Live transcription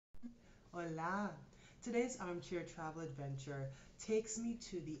Hola! Today's armchair travel adventure takes me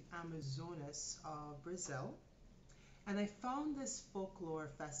to the Amazonas of Brazil, and I found this folklore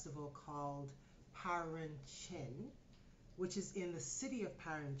festival called Parintins, which is in the city of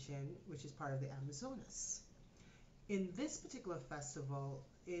Parintins, which is part of the Amazonas. In this particular festival,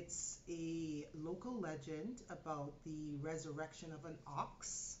 it's a local legend about the resurrection of an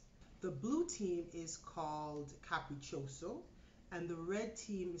ox. The blue team is called Caprichoso, and the red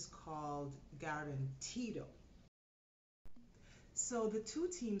team is called Garantido. So the two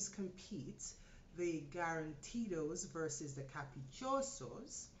teams compete, the Garantidos versus the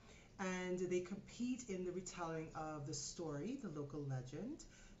Caprichosos, and they compete in the retelling of the story, the local legend,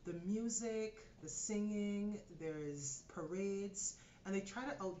 the music, the singing, there's parades, and they try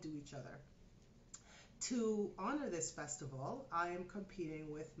to outdo each other. To honor this festival, I am competing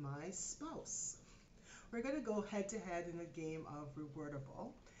with my spouse. We're going to go head to head in a game of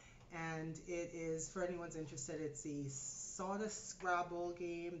Rewordable. And it is, for anyone's interested, it's a sort of Scrabble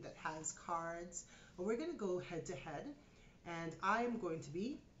game that has cards. But we're going to go head to head. And I am going to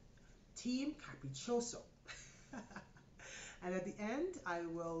be Team Caprichoso. And at the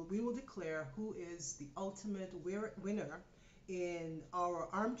end, we will declare who is the ultimate winner in our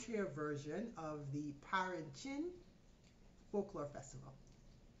armchair version of the Parintins Folklore Festival.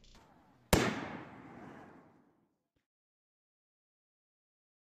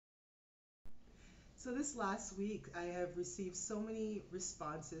 So this last week, I have received so many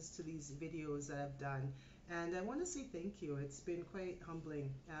responses to these videos that I've done, and I want to say thank you. It's been quite humbling.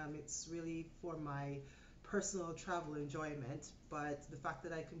 It's really for my personal travel enjoyment, but the fact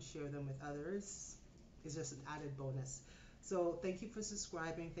that I can share them with others is just an added bonus. So thank you for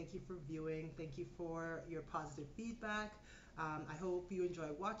subscribing, thank you for viewing, thank you for your positive feedback. I hope you enjoy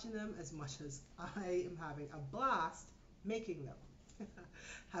watching them as much as I am having a blast making them.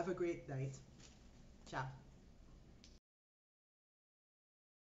 Have a great night. Ciao.